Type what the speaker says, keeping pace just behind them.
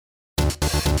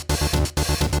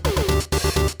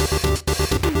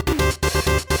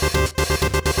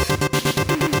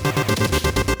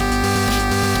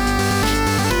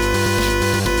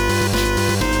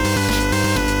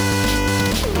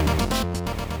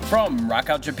From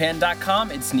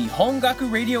rockoutjapan.com, it's Nihongaku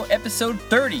Radio episode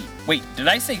 30. Wait, did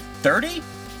I say 30?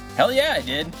 Hell yeah, I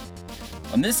did.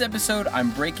 On this episode,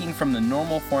 I'm breaking from the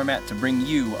normal format to bring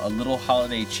you a little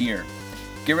holiday cheer.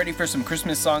 Get ready for some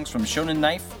Christmas songs from Shonen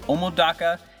Knife,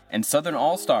 Omodaka, and Southern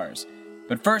All-Stars.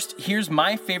 But first, here's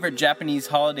my favorite Japanese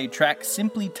holiday track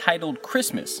simply titled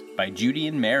Christmas by Judy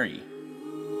and Mary.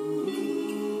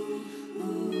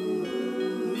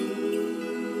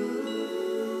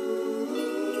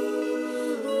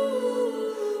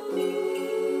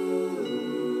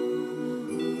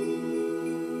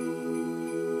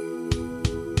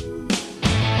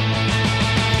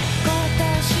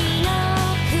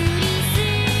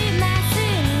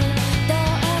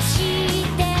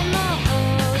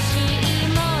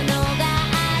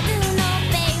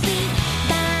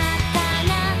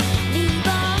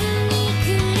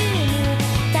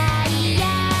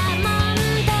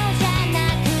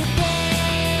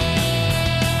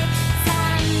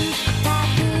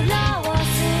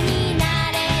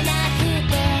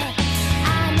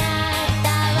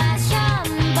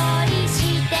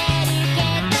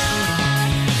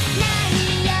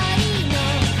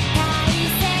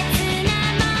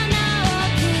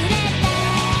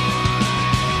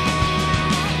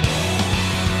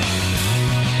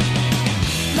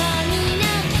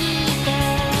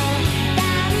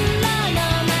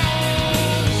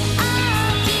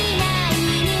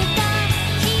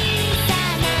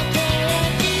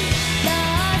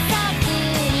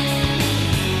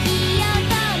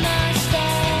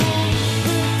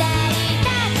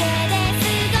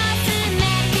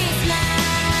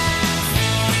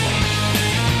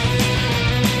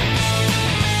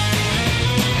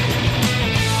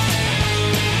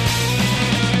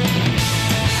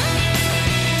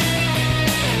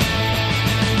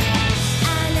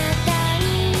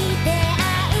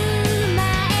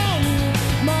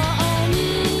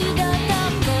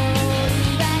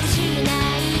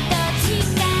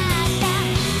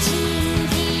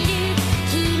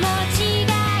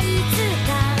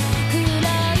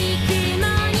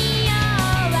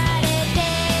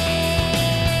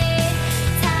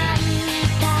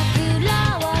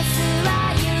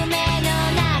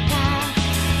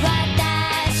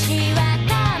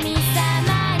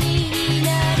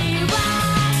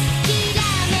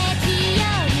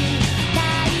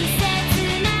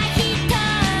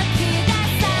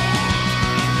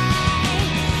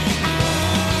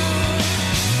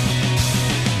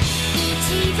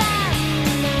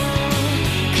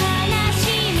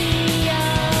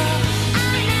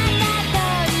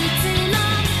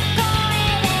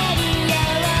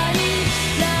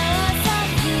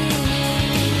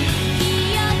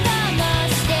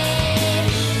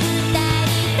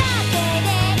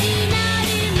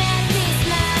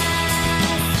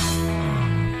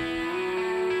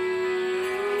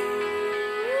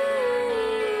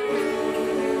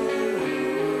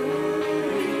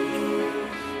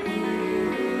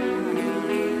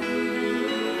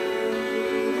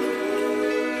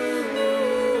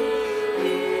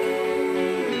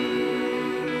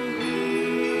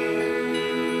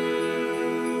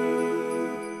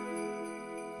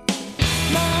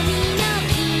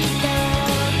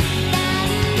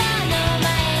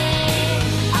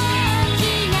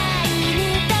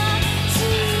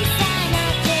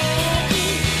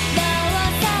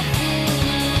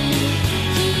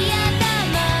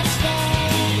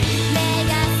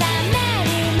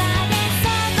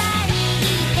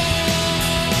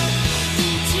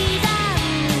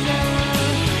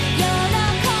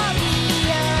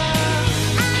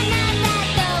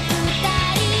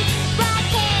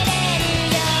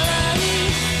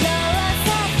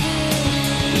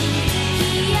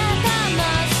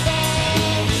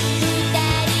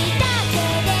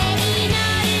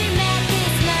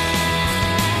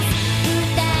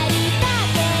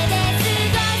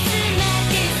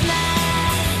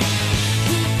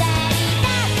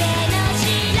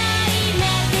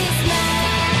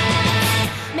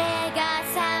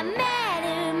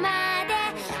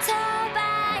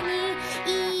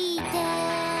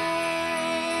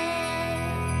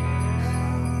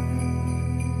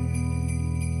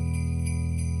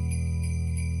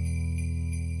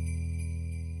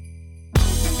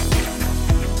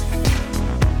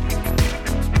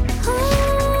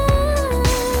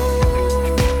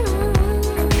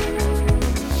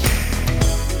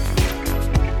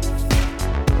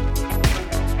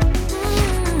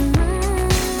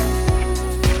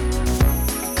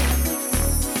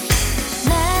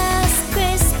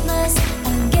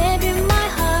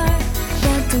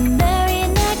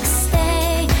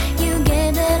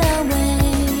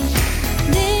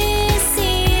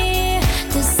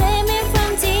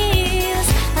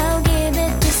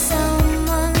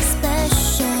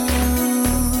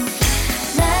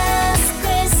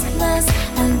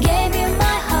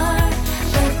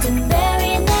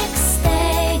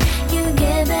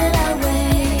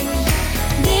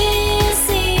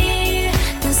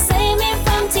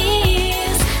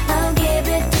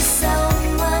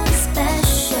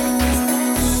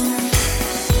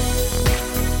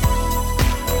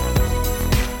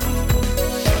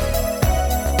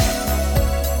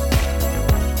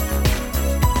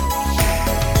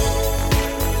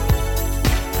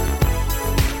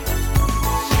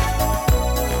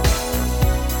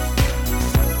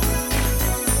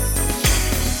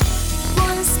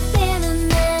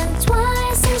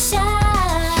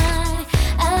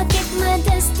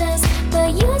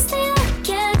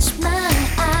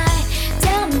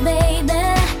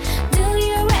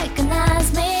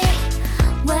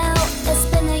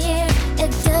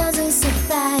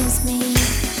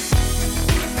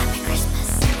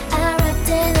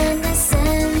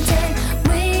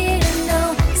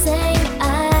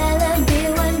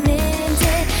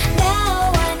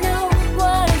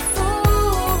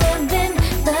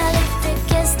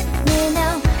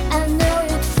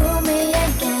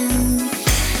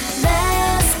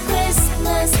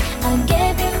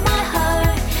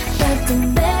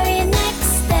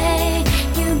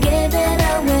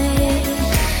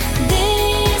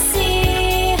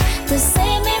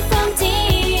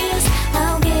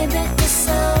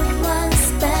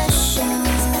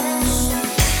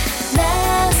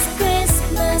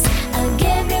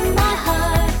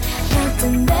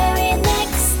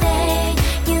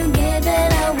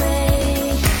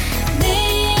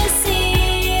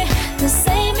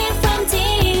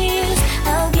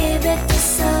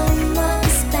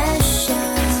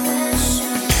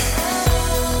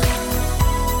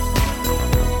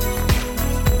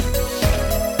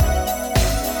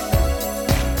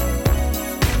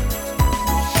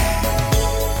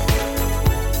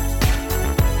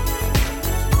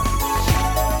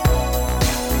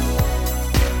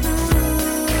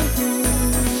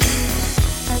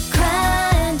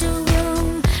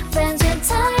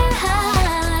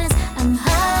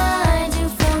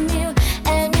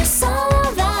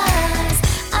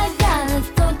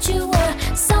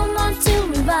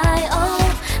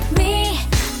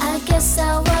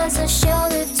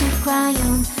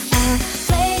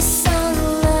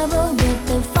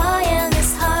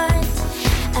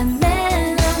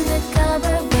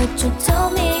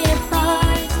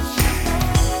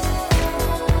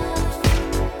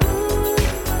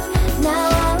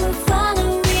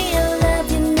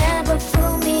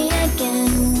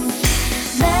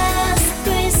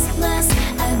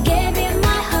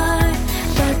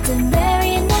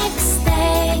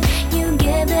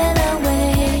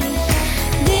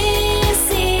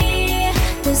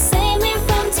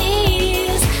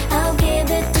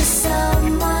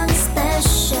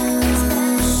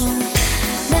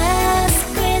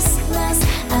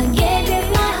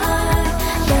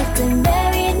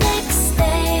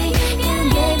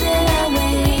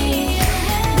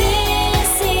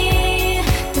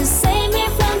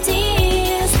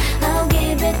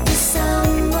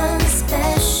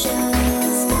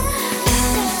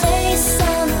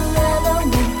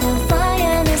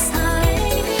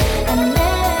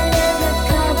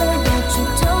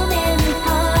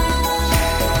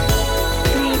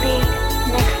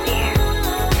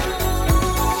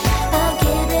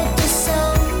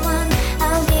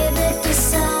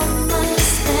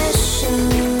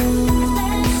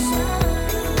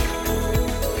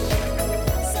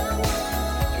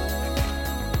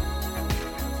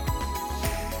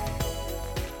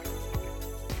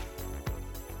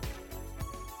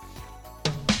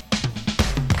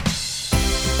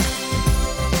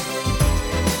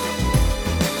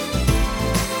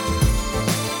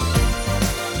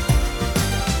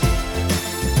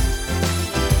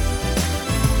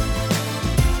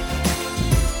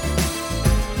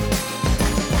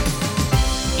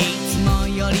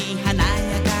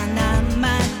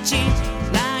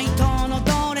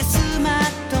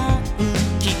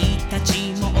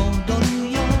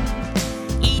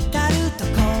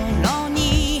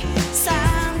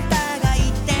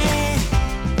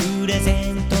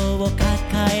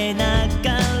 えな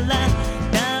がら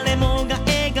誰もが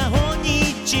笑顔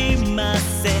にじま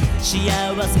せ幸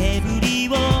せぶり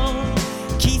を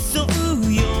競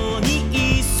うように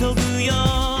急ぐよ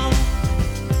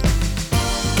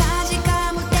かじ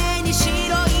かむ手に白い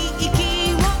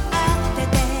息を当て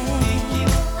て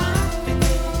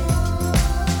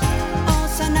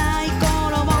幼い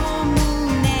頃を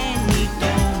胸に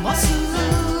灯す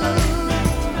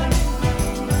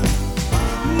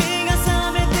目が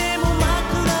覚めても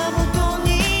枕元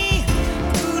に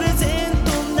プレゼント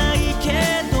ないけ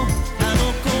どあの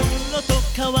頃と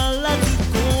変わらず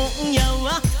今夜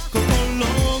は心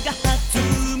が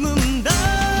弾むんだ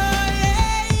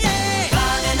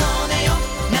鐘の音よ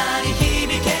鳴り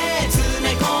響け詰め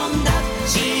込んだ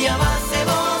幸せを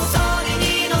そりに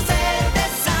乗せて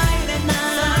サイレンナイ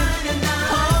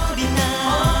ホーリーナ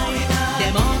イで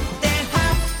もってハ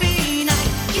ッピーナイ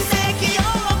奇跡よ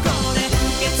これ受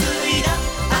け継いだ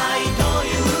愛とい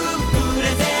うプレ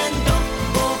ゼント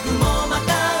僕もまた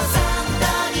サンタ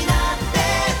になって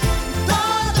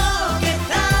届け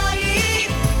たい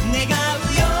願う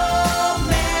よメ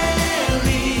リ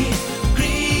ーク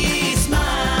リスマ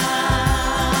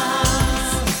ス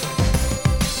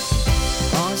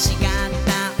欲しがっ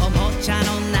たおもちゃ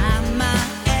の名前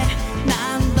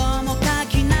何度も書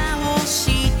き直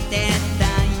してた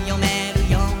読める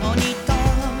ようにと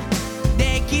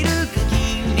できる限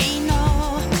りの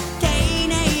丁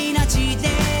寧な字で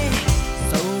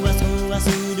そわそわす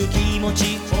る気持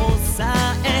ちを抑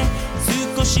え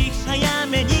少し早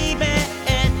めにベッ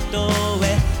ド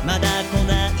へまだ来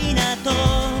ないなと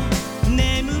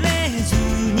眠れず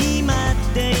に待っ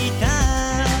ていた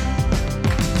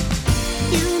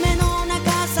夢の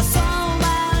中誘わ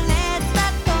れ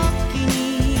た時に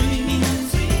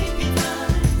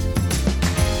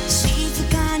静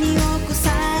かに起こさ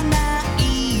ない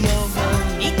よう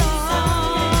にと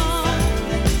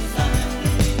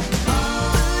プ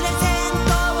レゼント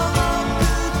を送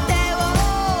ってを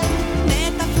寝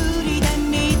たふりで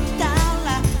見たら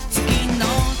月の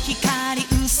光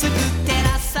薄く照ら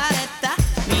された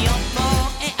見覚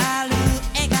えある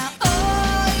笑顔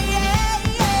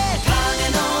鐘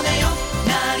の音よ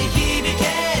鳴り響け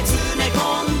詰め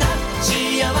込んだ幸せ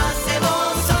を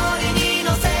そりに乗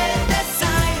せてサイ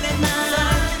レンナイ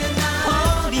ホ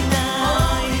ーリーナ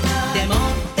イでもっ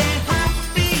てハッ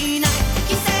ピーナイ奇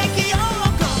跡よ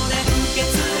これ受け継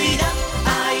いだ愛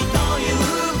という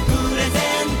プレゼ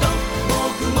ント僕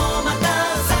もまた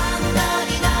サンタに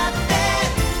なって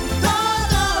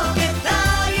届けた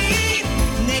い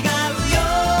願うよ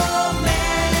メ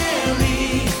リ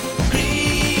ークリ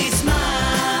スマ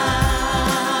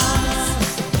ス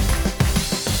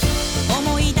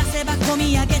思い出せばこ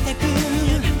み上げてく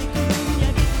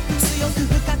強く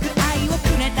深く愛を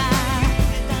くれた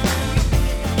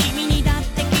君にだっ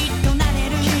てきっとなれ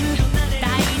る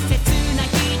大切な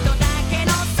人だけ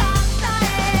のサンタへ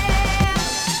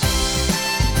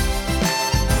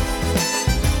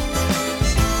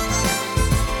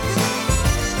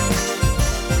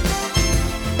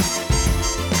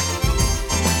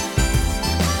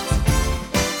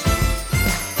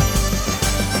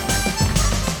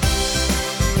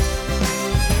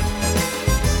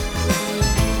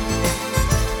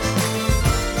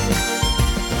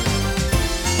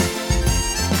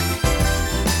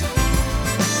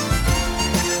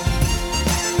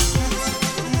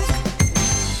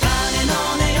鐘の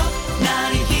音よ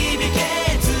鳴り響け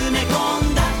詰め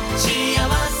込んだ幸せ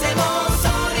をそ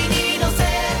りに乗せて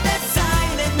サイ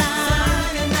レンナイ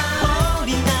ホー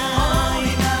リーナイ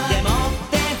でもっ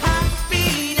てハッピ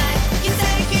ーナイ奇跡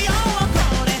よこ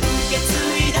れ受け継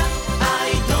いだ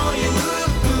愛という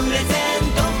プレゼン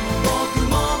ト僕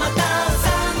もまたサ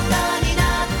ンタにな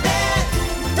って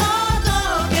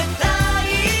届けたい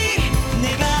願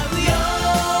うよ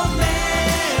メ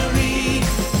リー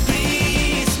クリ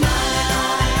スマス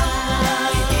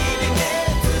響け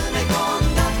詰め込ん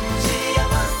だ幸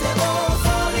せをそ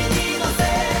りに乗せ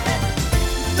て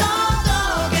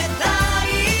届けたい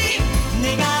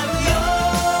願うよ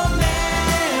メ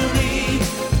リー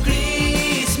ク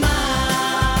リスマス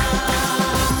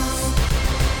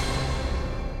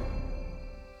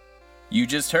You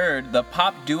just heard the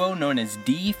pop duo known as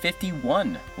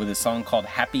D51 with a song called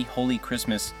Happy Holy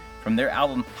Christmas from their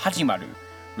album Hajimaru,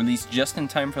 released just in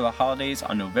time for the holidays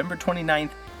on November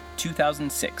 29th,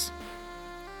 2006.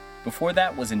 Before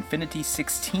that was Infinity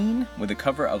 16 with a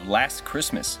cover of Last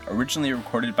Christmas, originally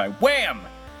recorded by Wham!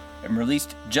 And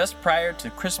released just prior to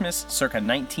Christmas circa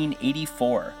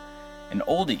 1984, an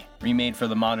oldie remade for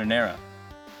the modern era.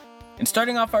 And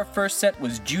starting off our first set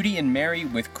was Judy and Mary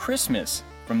with Christmas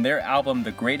from their album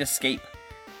The Great Escape.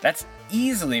 That's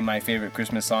easily my favorite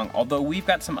Christmas song, although we've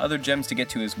got some other gems to get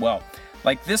to as well.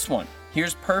 Like this one.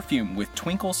 Here's Perfume with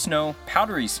Twinkle Snow,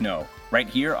 Powdery Snow, right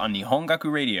here on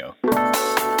Nihongaku Radio.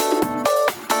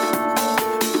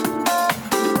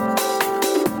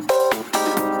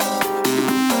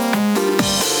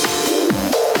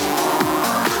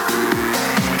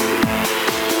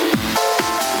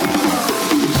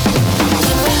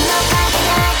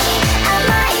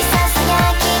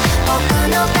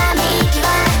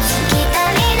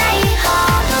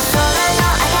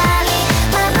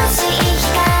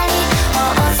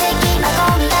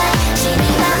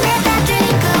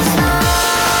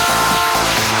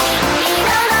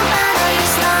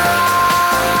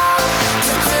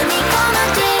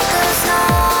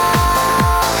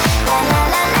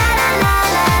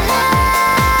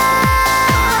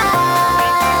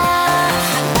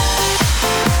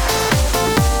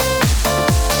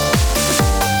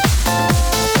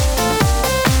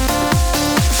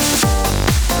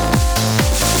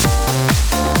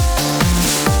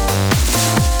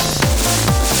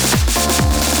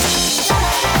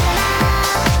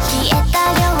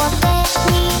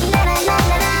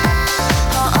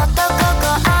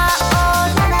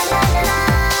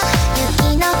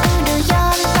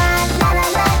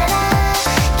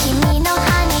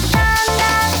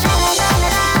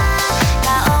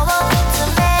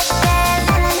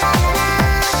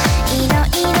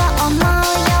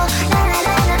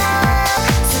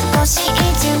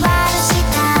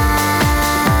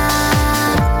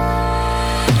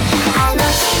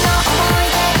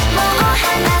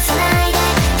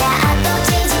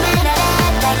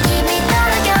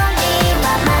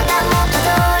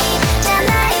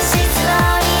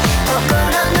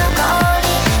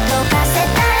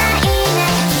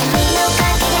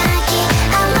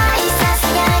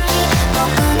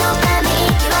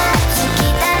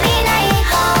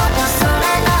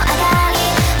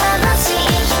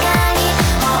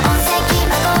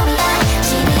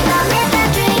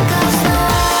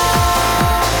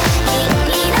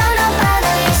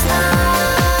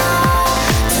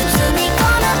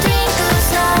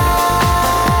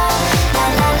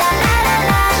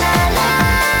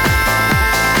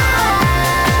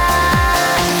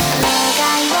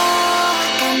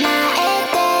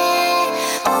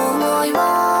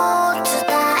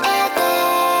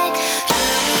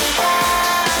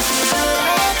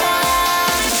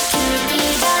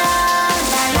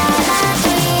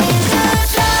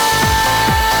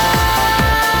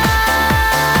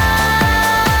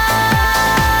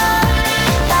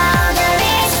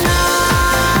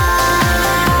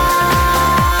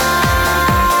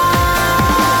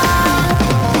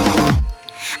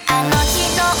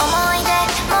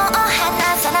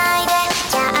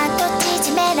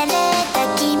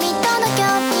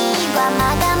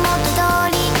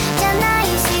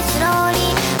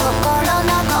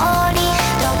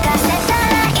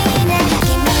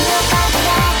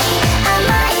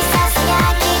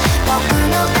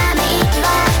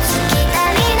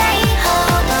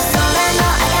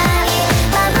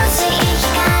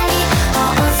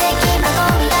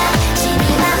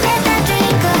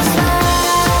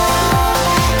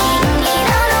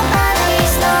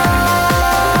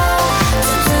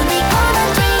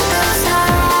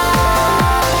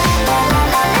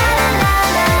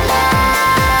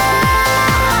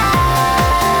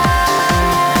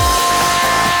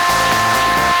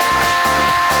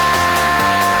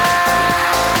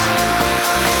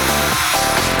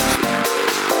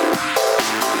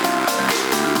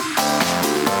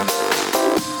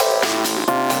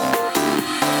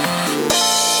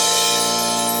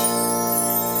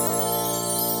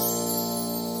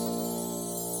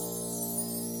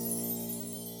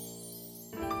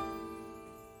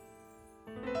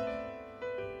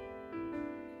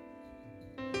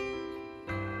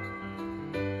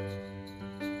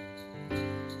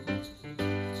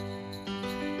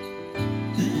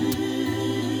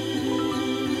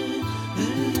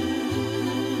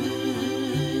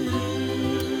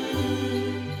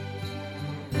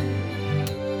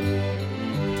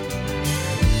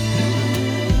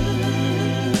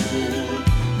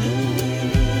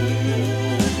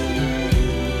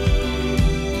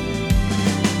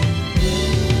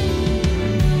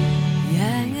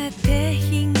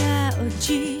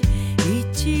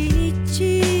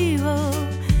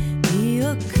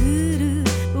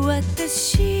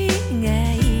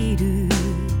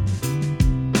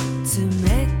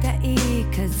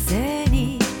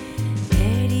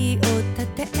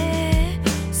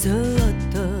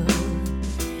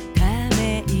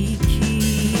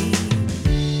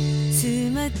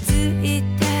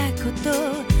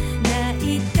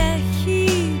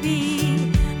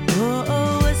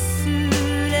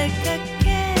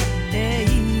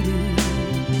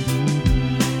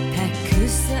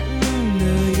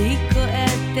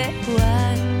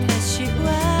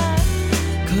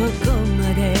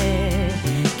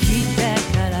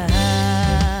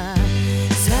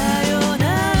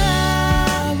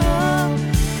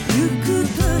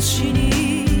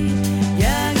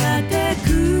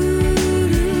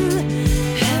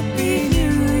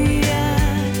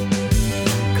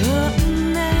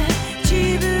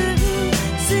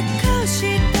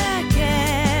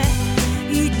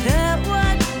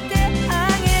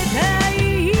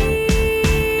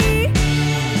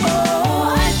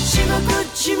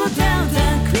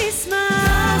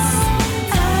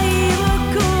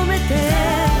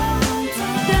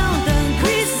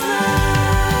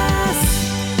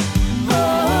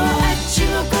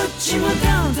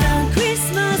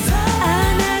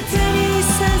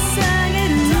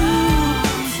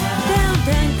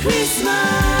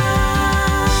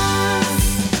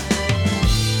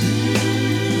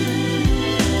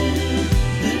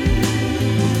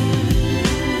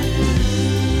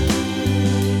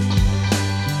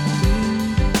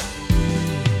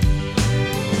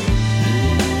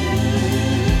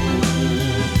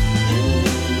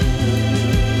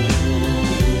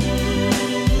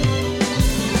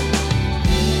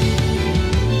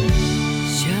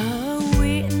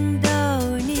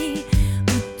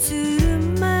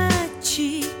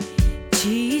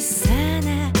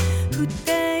 二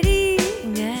人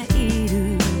がい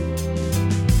る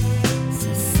支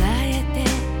えて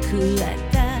くれ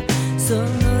たその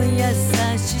優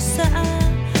しさあ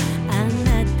な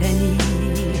たに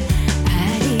あ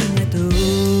りがとう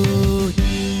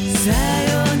さよ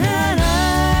なら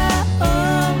を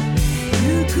行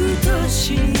く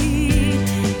年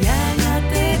やが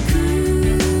て来る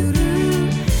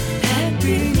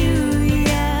Happy New Year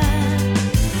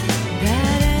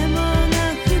誰もが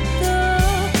ふと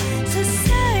さ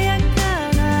さやか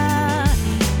な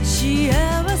幸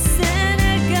せ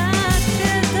願って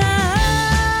た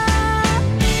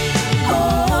Oh あ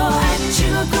っち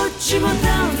もこっちもダウン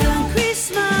タウンクリ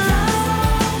スマス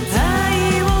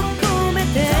愛を込め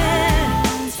てダ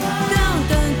ウン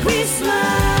タウンクリスマ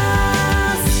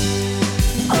ス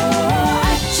Oh あ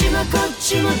っちもこっ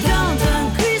ちもダウンタウン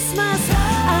クリスマスあ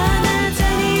なた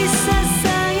に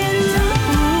捧げる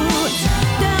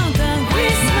ダウンタウンクリ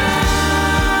スマ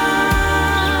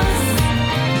ス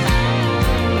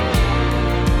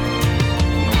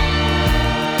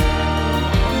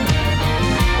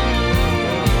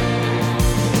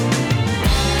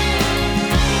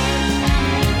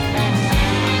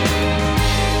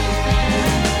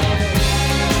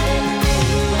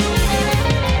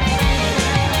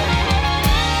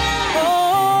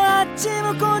Oh あっち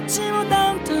もこっちも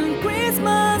ダウンタウンクリス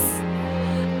マス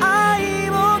愛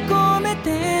を込め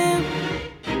て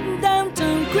ダウンタウ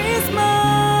ンクリスマ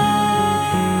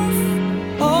ス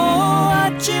Oh あ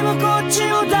っちもこっち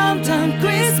もダウンタウンク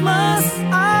リスマス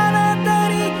あなた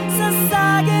に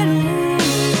捧げる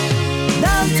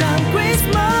ダウンタウンクリスマ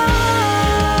ス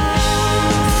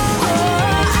Oh あ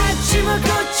っちもこっ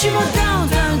ちもダウン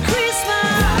タウンクリスマ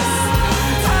ス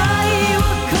愛を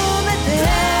込めてダ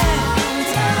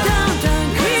ウンタウン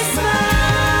クリスマ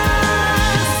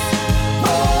ス Oh あ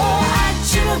っち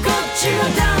もこっちも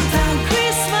ダウンタウンクリ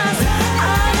スマスあ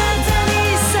なたに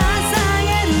捧げ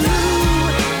る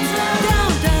ダウン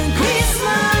タウンクリスマス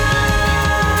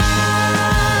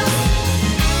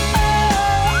Oh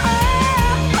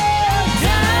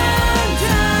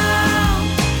Downtown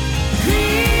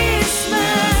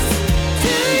Christmas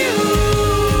to you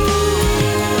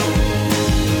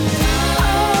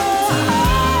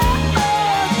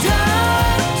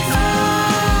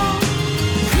Downtown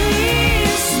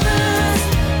Christmas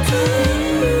to you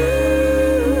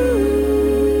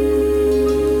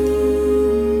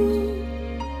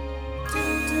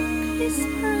Downtown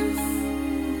Christmas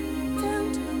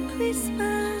Downtown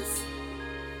Christmas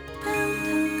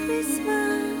Downtown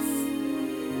Christmas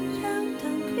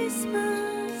Downtown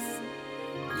Christmas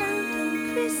Downtown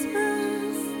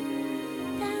Christmas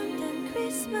Downtown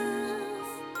Christmas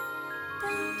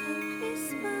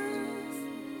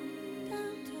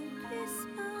Downtown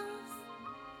Christmas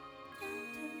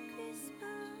Downtown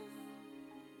Christmas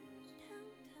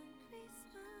Downtown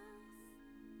Christmas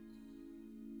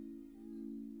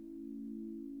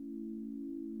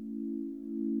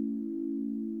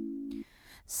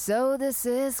So this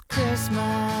is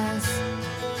Christmas,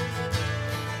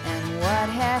 and what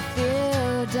have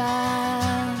you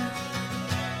done?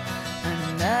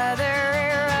 Another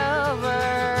year over,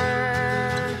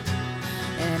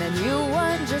 and a new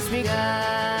one just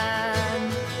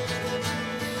begun.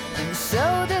 And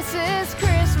so this is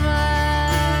Christmas.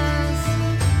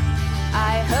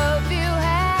 I hope you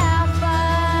have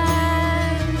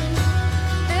fun.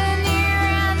 The near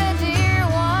and the dear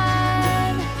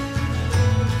one,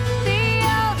 the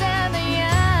old and the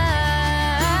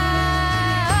young.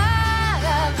 A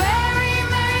very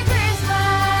Merry Christmas.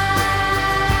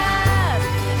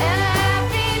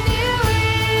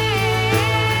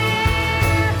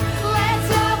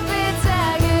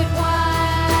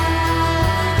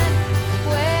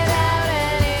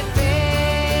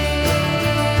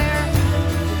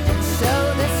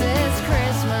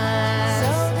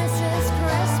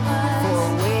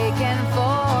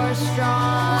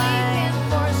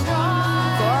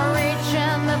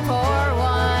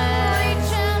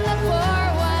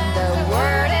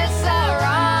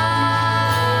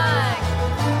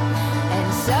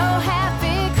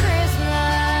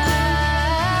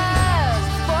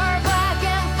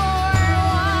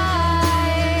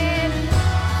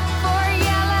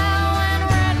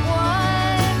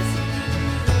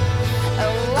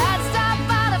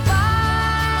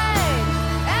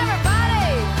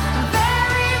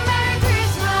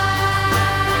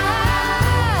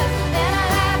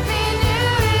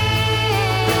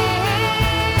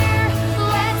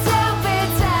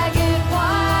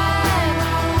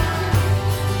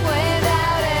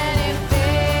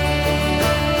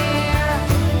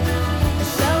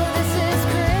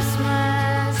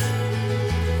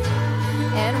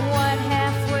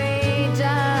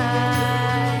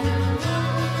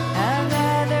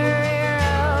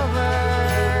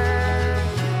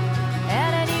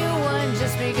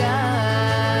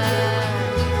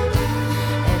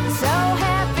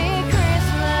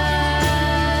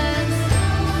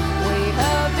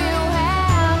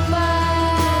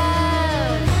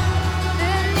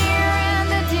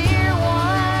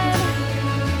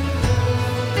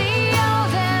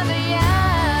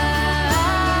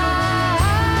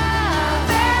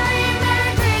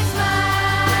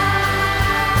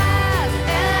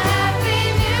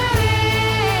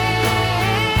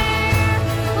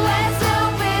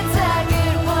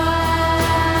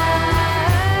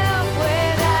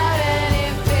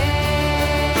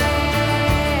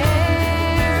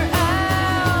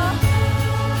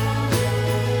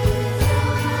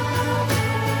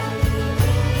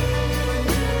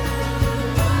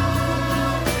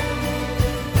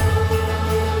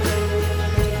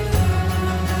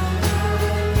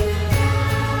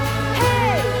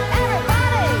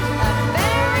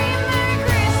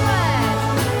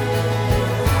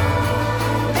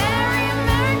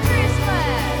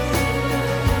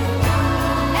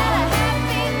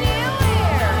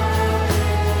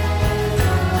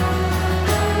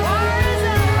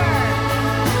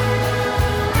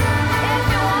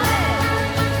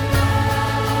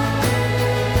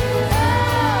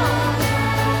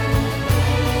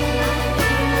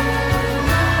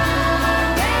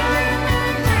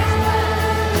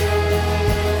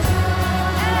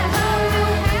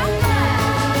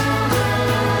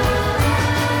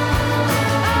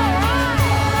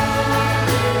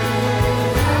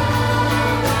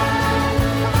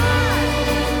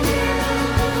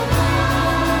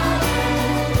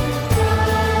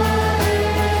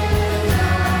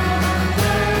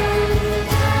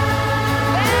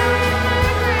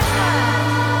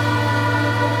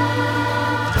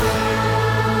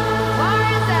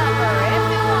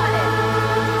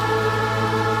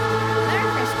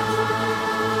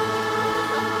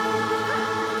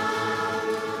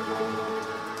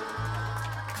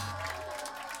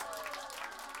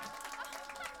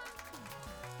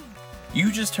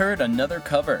 just heard another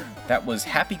cover. That was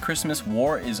Happy Christmas,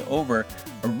 War is Over,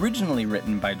 originally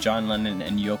written by John Lennon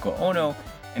and Yoko Ono,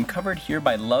 and covered here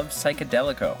by Love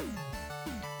Psychedelico.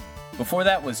 Before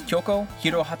that was Kyoko,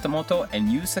 Hiro Hatamoto,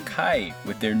 and Yu Sakai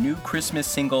with their new Christmas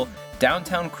single,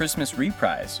 Downtown Christmas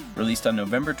Reprise, released on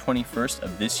November 21st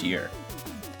of this year.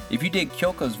 If you dig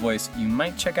Kyoko's voice, you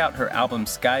might check out her album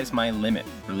Sky's My Limit,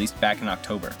 released back in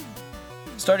October.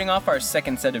 Starting off our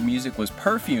second set of music was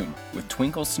Perfume with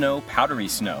Twinkle Snow, Powdery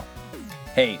Snow.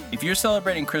 Hey, if you're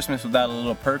celebrating Christmas without a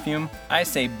little perfume, I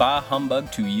say bah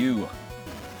humbug to you.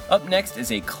 Up next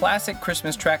is a classic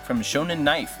Christmas track from Shonen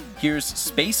Knife. Here's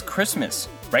Space Christmas,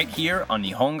 right here on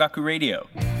Nihongaku Radio.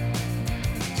 「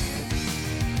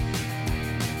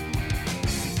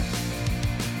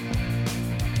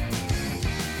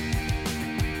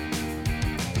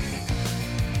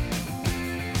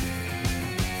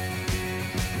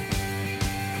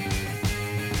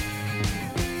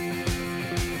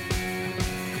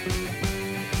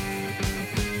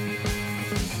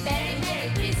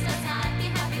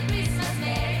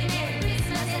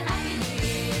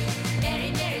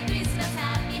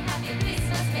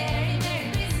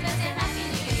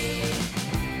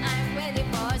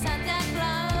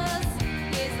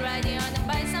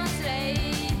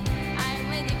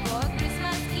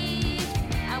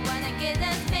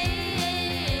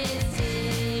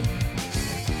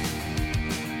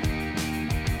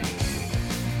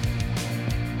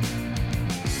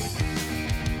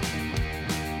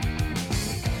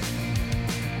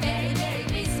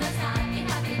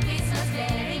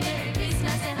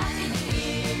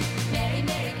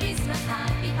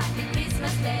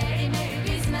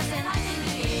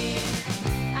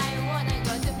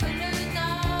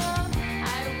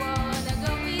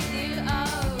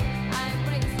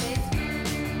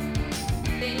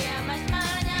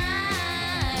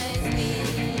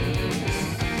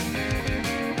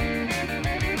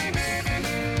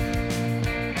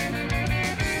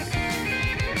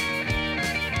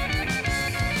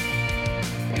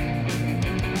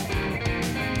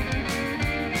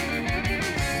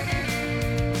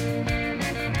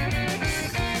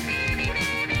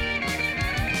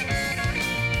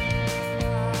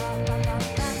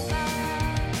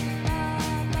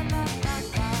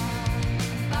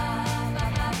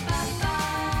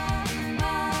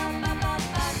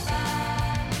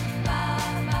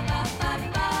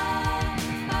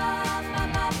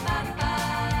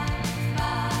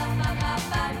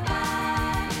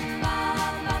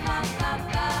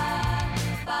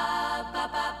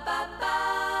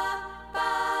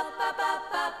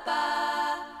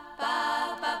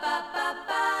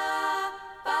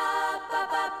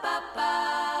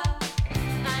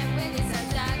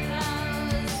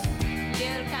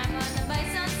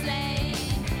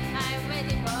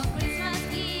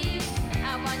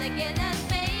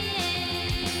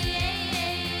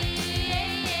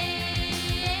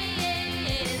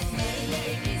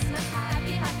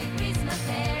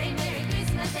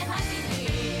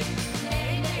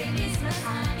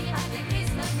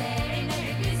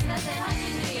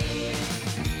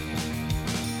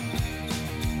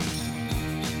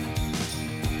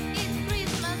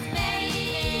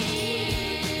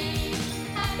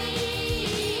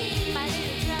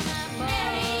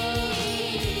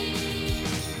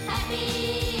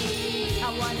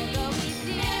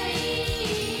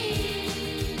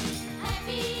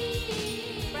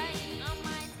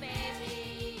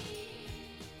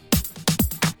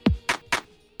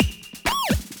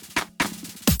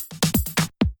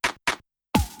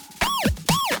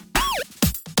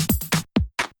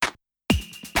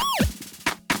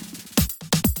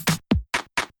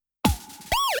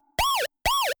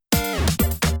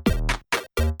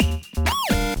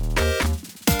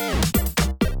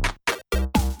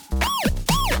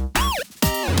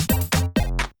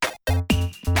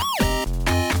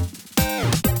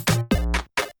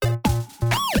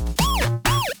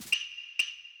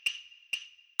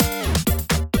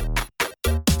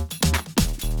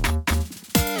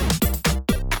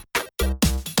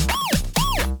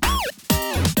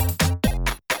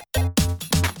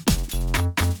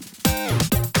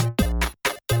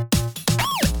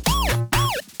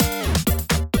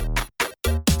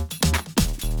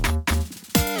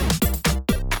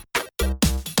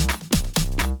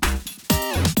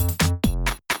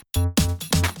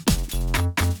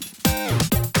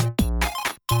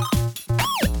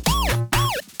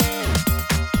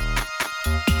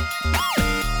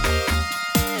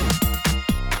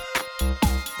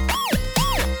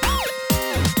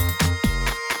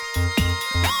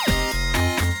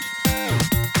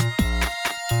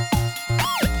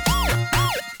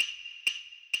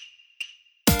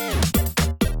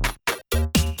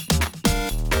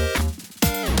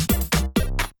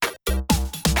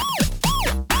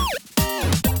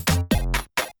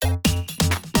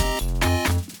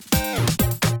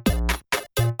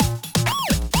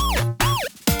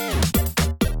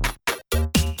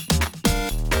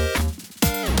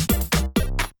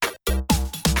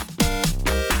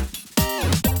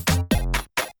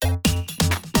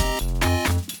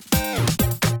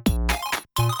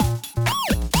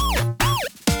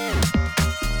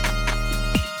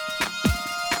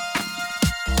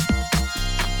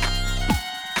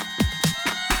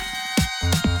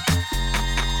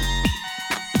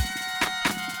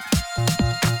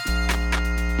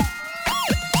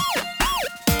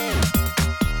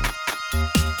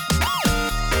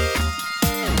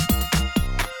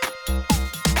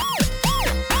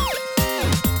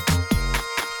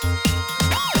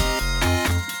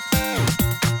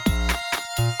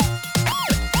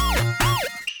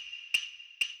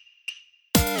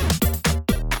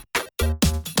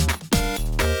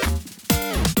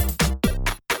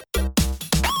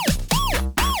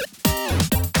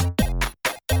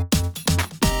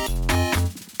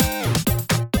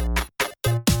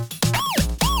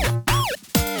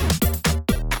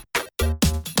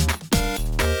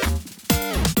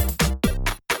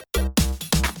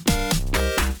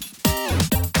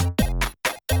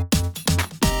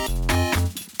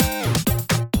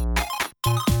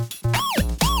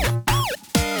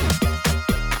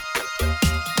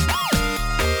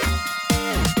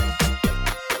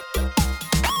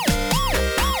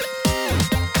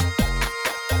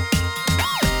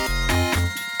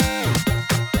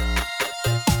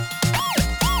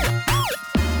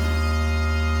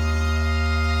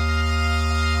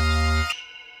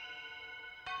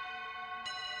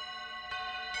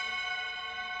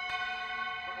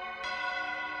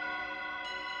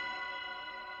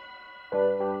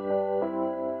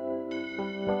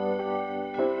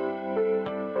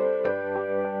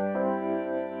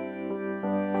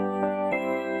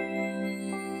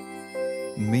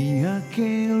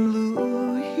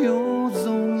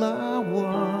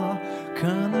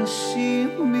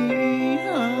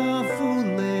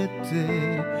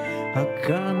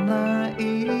儚い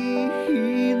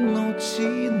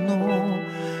命の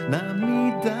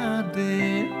涙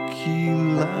でき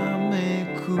らめ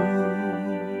く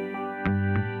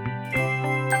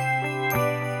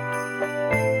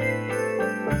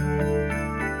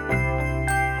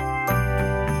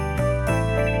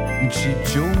地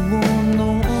上の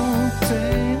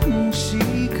天使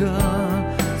が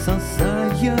ささ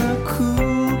やく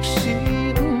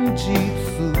真実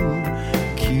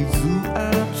傷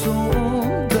跡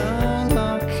だら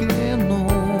けの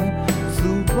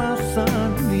翼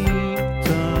に託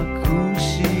し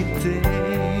て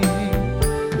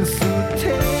素敵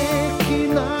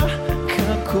な過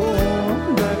去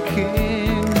だけ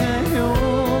がよ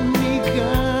みが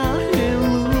える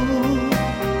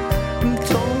永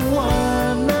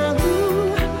遠なる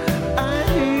愛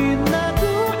など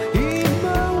今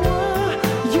は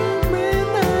夢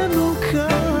なのか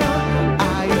I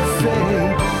say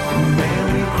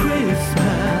Merry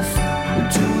Christmas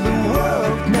to the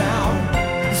world now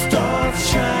Stars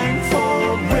shine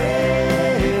forever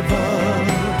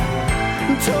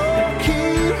時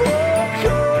を超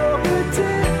えて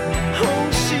星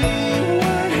は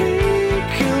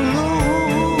光る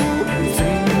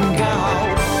Sing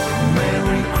out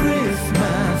Merry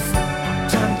Christmas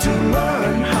Time to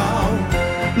learn how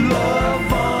love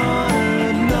one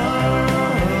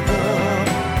another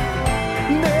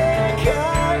願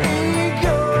い事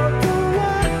は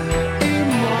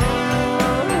今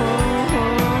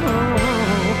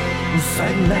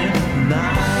Silent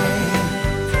night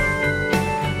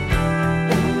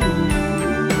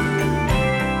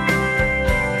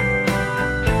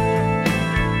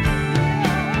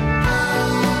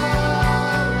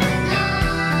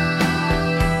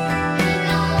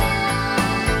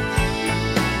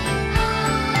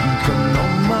この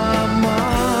まま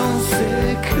世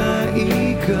界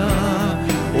が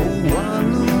終わる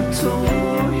と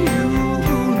いう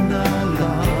なら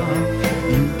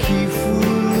雪降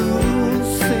る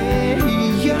聖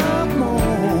夜も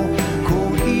恋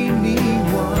に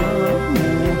は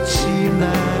落ちな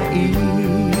い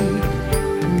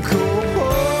こぼ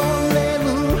れる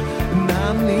波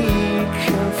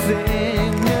風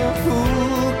が吹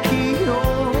き寄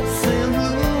せる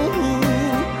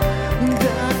だ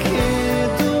け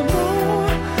ども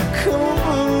小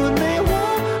舟は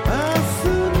明日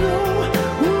の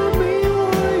海を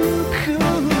行く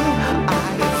I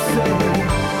say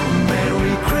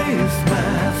Merry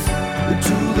Christmas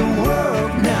to the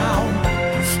world now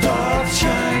Stars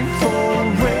shine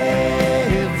forever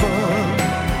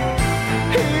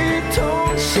愛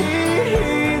しい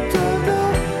人の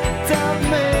た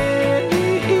めに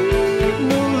祈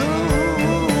る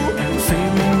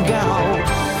Sing out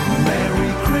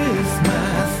Merry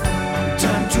Christmas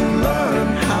Time to learn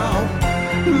how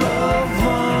love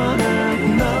one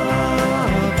another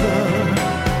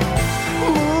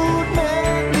胸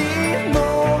に残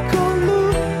る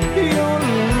夜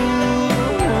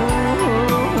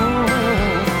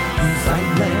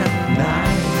Silent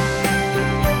night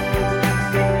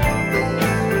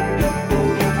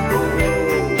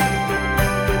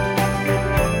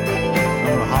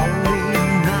Holy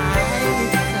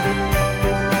night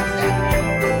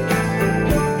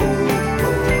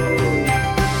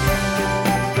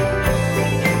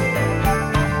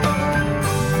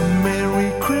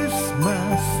Merry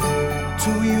Christmas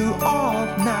to you all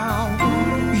now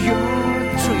Your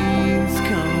dreams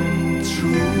come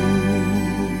true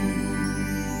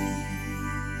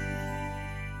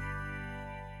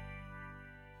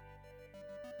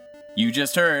You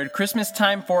just heard Christmas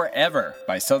Time Forever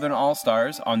by Southern All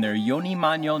Stars on their Yoni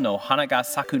Manyo no Hana ga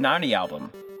Sakunari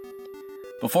album.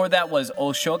 Before that was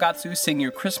Oshogatsu Sing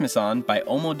Your Christmas On by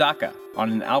Omodaka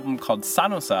on an album called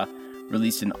Sanosa,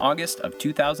 released in August of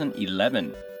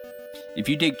 2011. If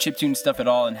you dig chiptune stuff at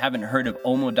all and haven't heard of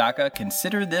Omodaka,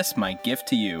 consider this my gift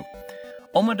to you.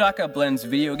 Omodaka blends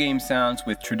video game sounds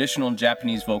with traditional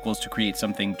Japanese vocals to create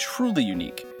something truly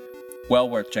unique. Well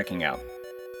worth checking out.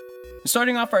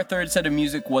 Starting off our third set of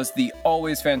music was the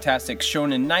always fantastic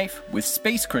Shonen Knife with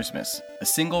Space Christmas, a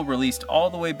single released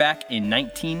all the way back in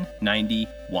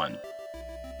 1991.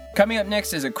 Coming up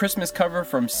next is a Christmas cover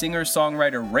from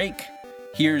singer-songwriter Rake.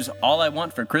 Here's All I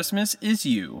Want for Christmas Is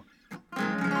You.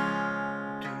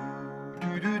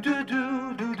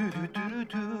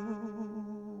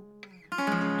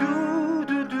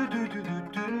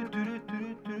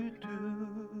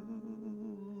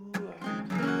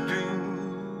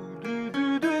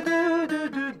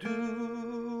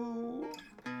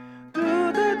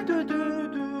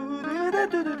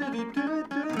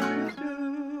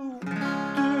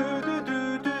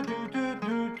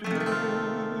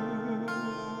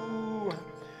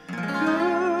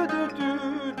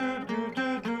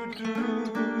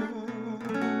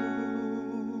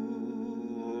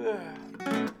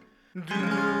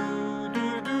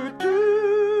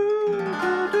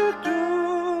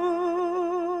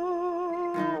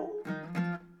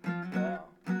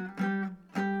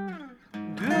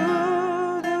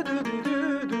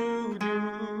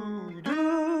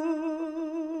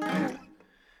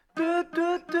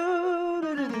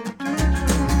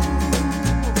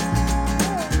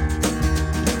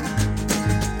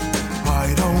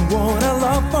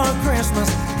 love for Christmas.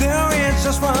 There is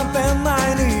just one thing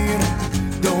I need.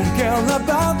 Don't care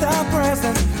about the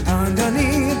presents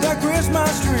underneath the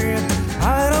Christmas tree.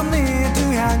 I don't need to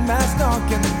hang my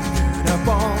stocking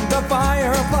upon the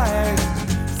fireplace.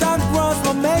 Santa Claus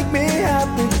will make me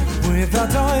happy with a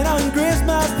toy on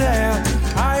Christmas Day.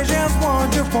 I just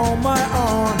want you for my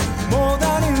own, more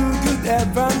than you could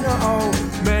ever know.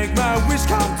 Make my wish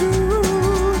come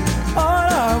true. All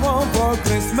I want for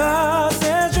Christmas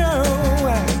is you,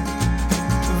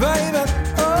 baby.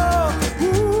 Oh,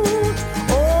 ooh.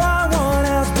 All I want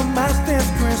is for this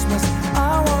Christmas.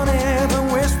 I won't even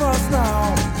wish for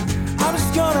snow. I'm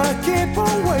just gonna keep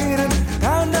on waiting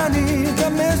underneath the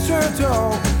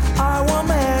mistletoe. I will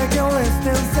make a list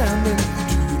and send it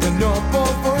to the North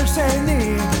Pole for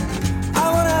Shiny. I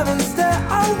won't even stay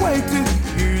awake to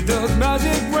hear those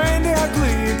magic reindeer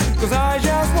glee. Cause I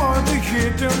just want to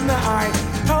hear tonight,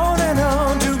 holding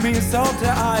on to me so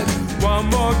tight. What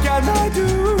more can I do?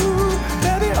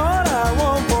 Baby, all I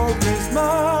want for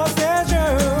Christmas is you,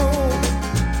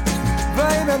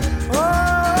 baby. Oh,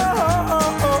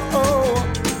 oh, oh,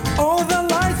 oh. All the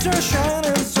lights are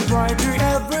shining so brightly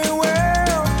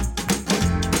everywhere,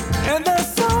 and the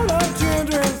sound of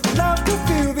children love to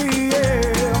fill the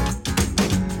air.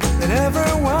 And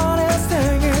everyone is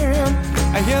singing.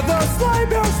 I hear those sleigh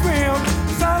bells ring.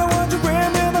 So I don't want to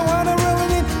bring me the one I really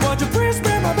need. Won't you please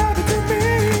bring my baby to me?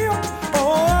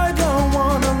 Oh, I don't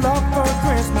want a love for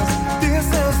Christmas. This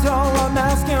is all I'm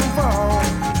asking for.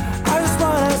 I just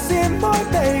wanna see my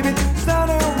baby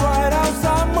standing right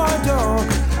outside my door.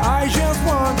 I just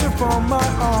want you for my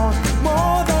own,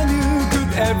 more than you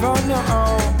could ever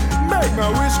know. Make my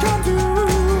wish come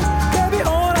true, baby.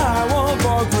 All I want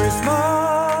for Christmas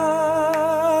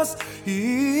is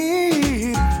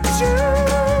you.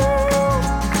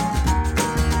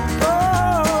 Oh,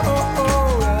 oh,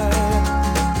 oh, yeah.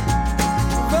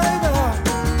 Baby,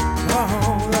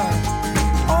 oh, yeah.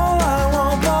 All I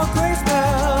want for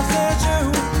Christmas is you,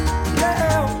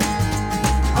 yeah.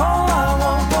 All I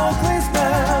want for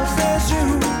Christmas is you.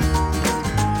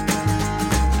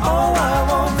 All I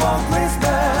want for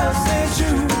Christmas is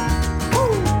you.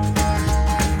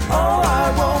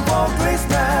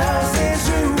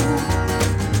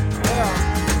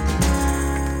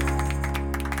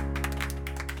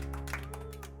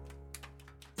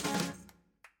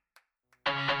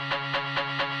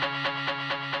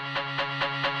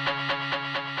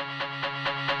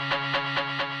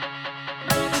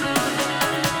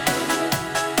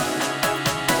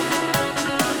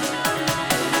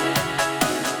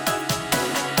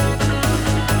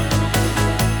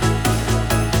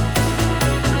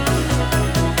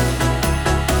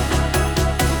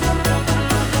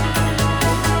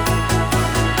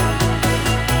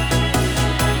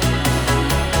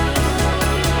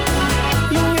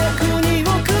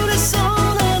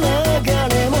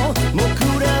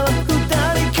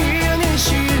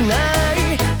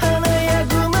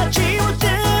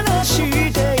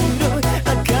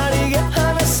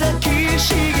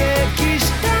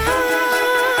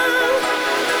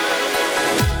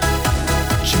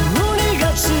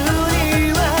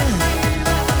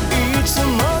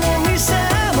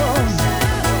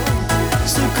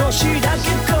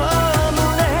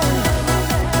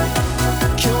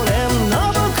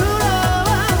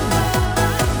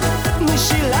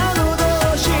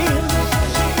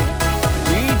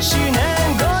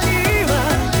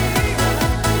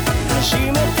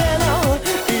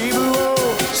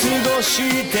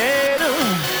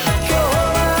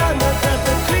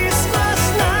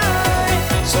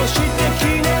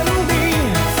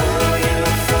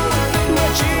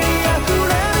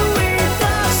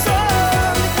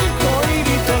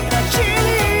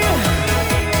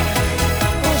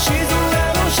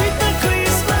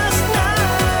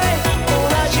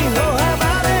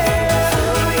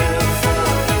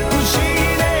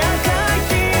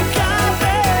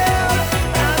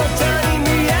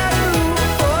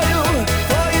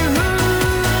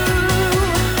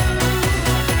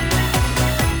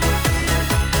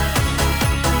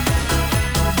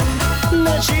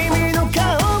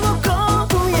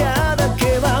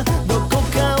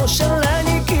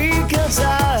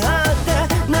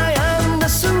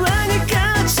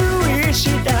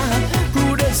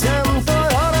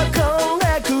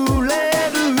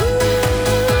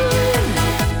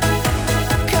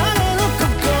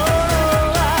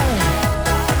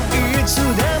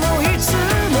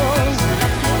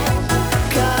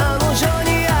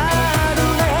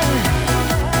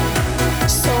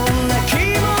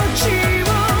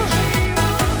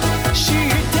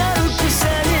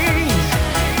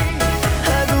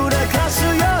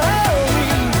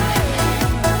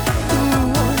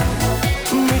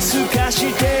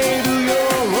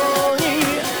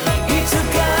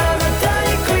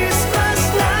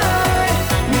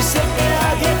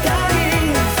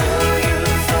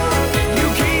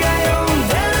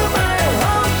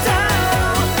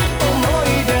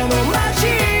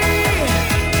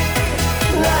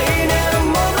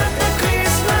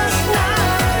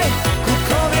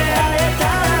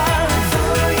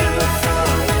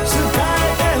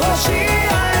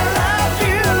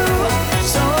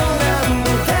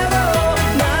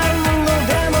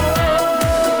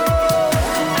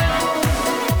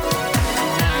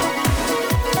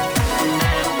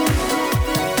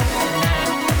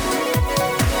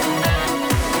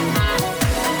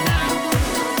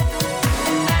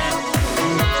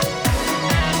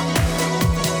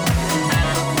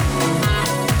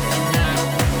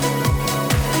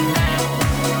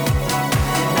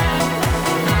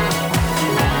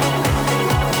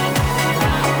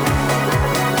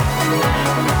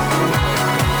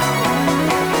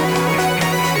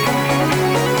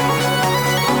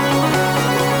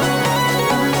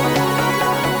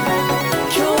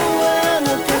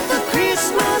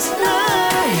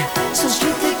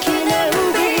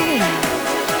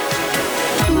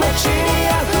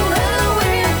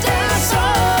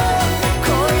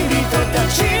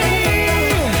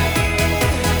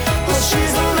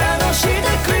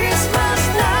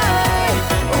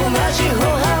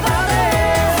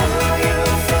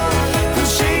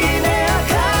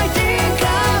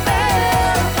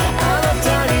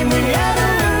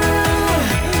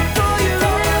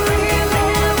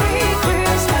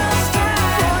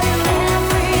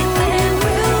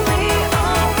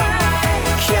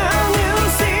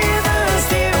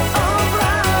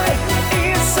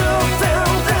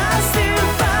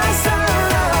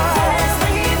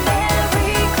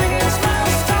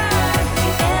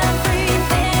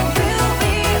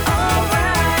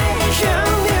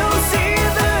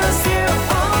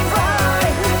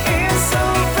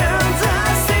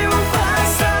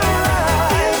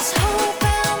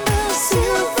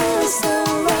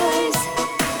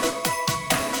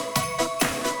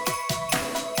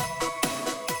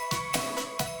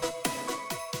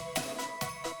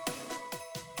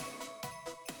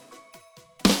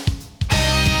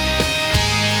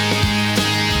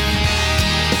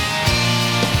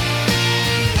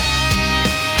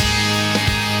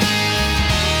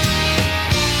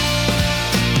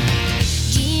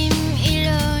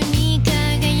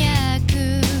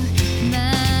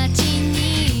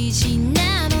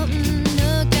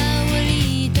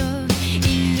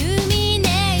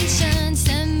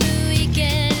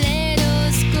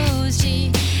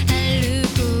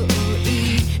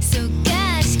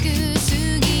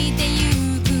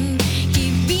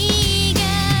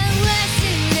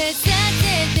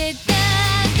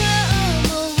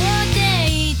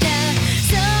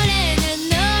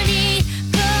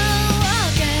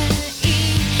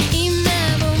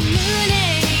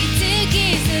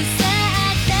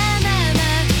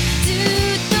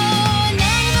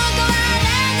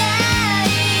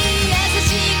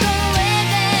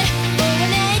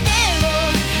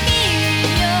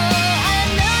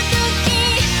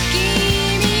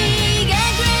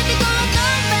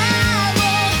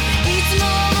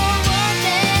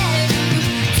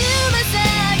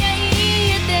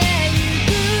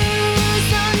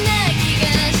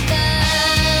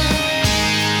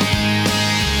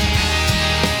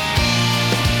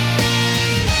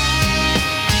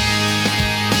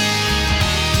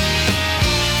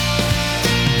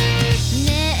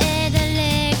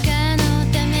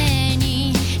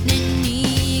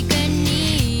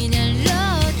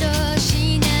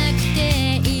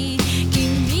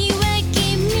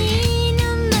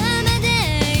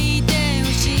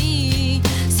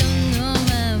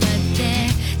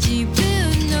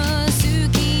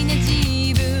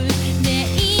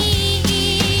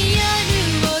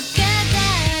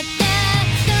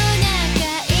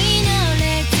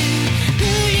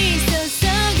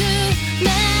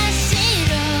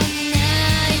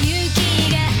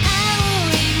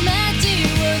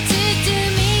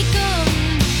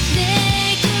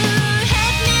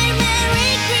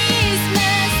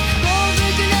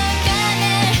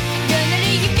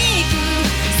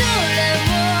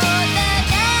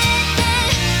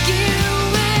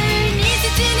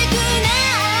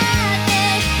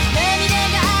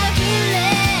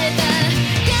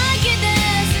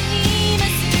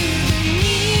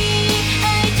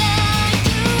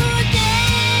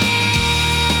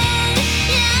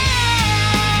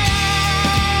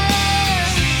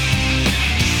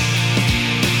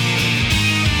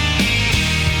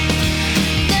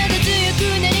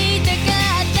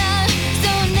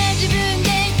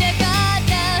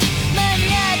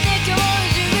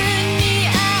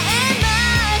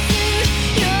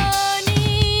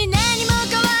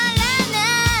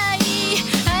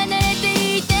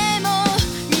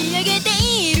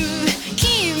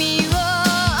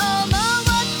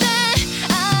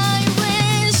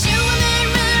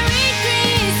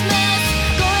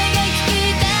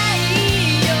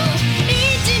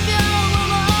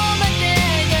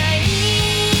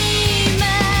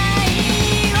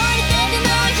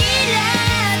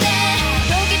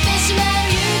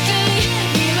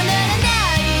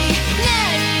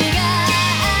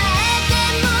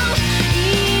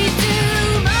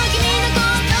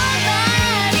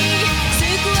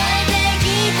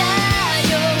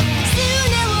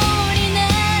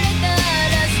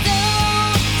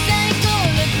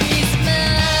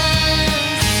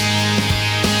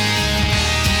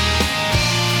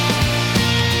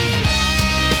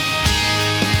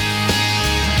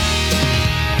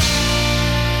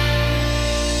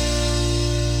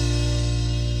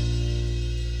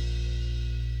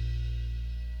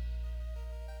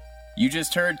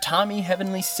 just heard Tommy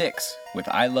Heavenly 6 with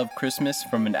I Love Christmas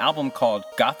from an album called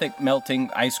Gothic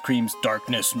Melting Ice Cream's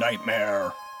Darkness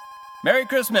Nightmare. Merry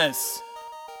Christmas!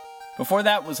 Before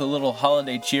that was a little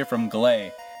holiday cheer from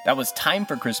Glay. That was Time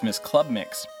for Christmas Club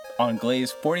Mix on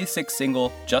Glay's 46th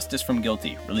single, Justice from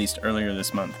Guilty, released earlier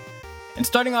this month. And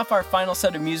starting off our final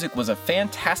set of music was a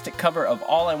fantastic cover of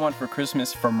All I Want for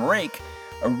Christmas from Rake,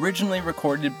 originally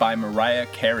recorded by Mariah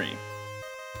Carey.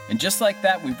 And just like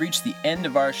that, we've reached the end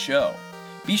of our show.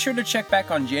 Be sure to check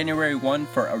back on January 1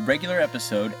 for a regular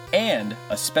episode and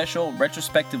a special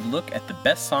retrospective look at the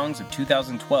best songs of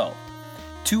 2012.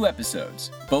 2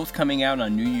 episodes, both coming out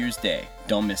on New Year's Day.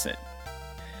 Don't miss it.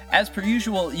 As per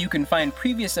usual, you can find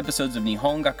previous episodes of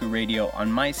Nihongaku Radio on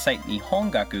my site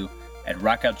Nihongaku at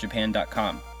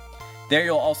rockoutjapan.com. There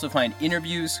you'll also find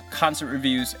interviews, concert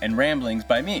reviews, and ramblings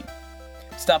by me.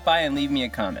 Stop by and leave me a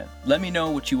comment. Let me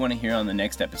know what you want to hear on the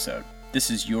next episode.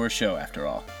 This is your show after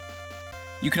all.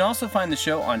 You can also find the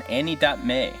show on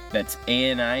ani.me, that's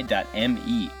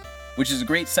ani.me, which is a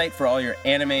great site for all your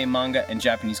anime, manga, and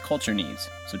Japanese culture needs,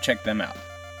 so check them out.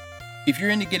 If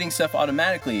you're into getting stuff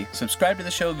automatically, subscribe to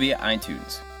the show via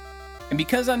iTunes. And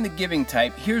because I'm the giving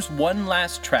type, here's one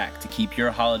last track to keep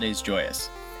your holidays joyous.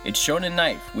 It's Shonen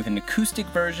Knife with an acoustic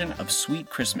version of Sweet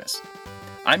Christmas.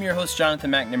 I'm your host, Jonathan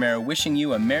McNamara, wishing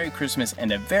you a Merry Christmas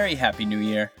and a very Happy New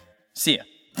Year. See ya.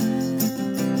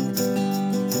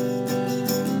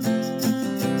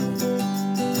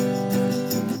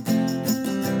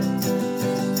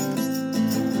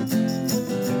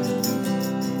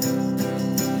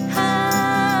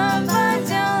 Have a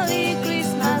jolly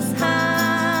Christmas,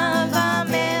 have a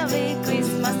Merry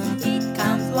Christmas. It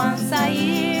comes once a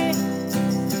year,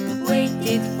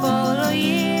 waited for a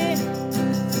year.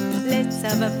 Let's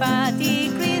have a party,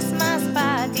 Christmas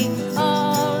party,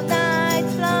 all night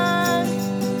long.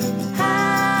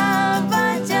 Have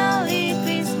a jolly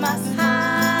Christmas,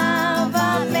 have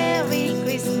a Merry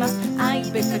Christmas. I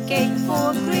bake a cake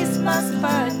for Christmas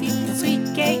party,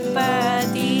 sweet cake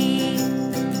party.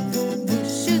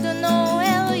 Should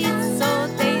Noel, it's so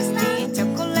tasty,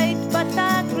 chocolate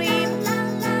buttercream.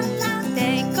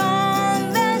 Take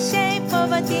on the shape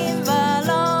of a timber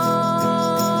log.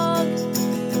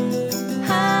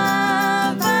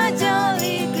 Have a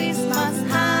jolly Christmas,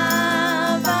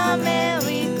 have a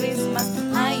Merry Christmas.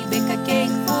 I bake a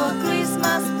cake for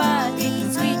Christmas party,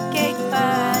 sweet cake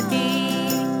party.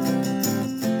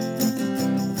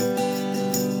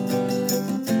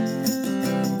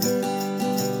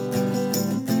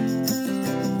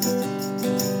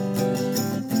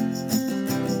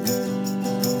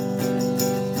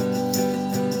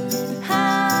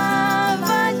 Have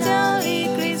a jolly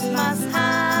Christmas,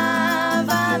 have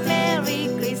a Merry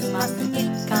Christmas.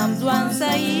 It comes once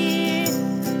a year,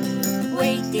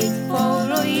 waited for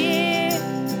a year.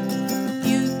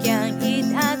 You can eat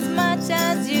as much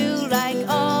as you like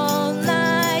all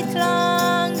night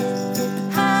long.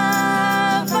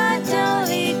 Have a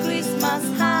jolly Christmas,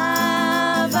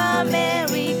 have a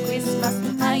Merry Christmas.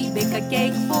 I bake a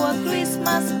cake for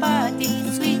Christmas party,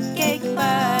 sweet cake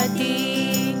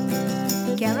party.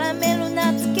 Caramel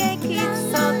nuts cake, it's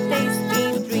so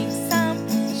tasty. Drink some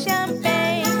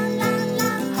champagne,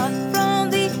 hot from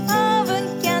the oven,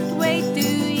 can't wait to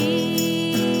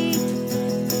eat.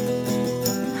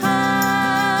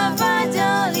 Have a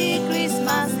jolly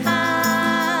Christmas,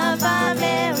 have a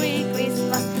Merry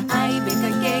Christmas. I bake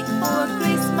a cake for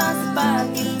Christmas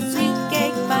party, sweet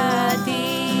cake party.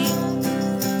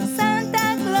 Santa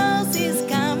Claus is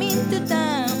coming to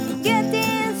town,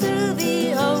 getting through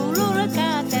the Aurora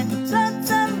curtain.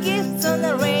 Lots of gifts on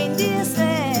a reindeer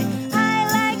sleigh. I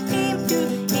like him to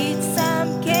eat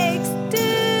some cakes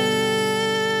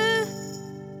too.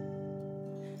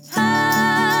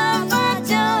 Have a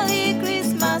jolly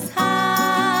Christmas,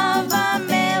 have a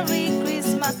Merry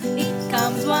Christmas. It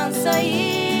comes once a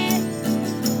year,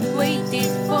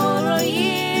 waited for a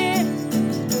year.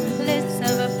 Let's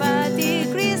have a party,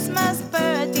 Christmas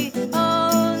party,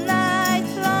 all night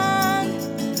long.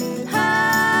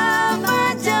 Have a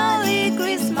jolly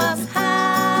Christmas,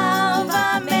 have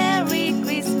a Merry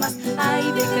Christmas.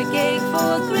 I bake a cake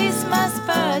for Christmas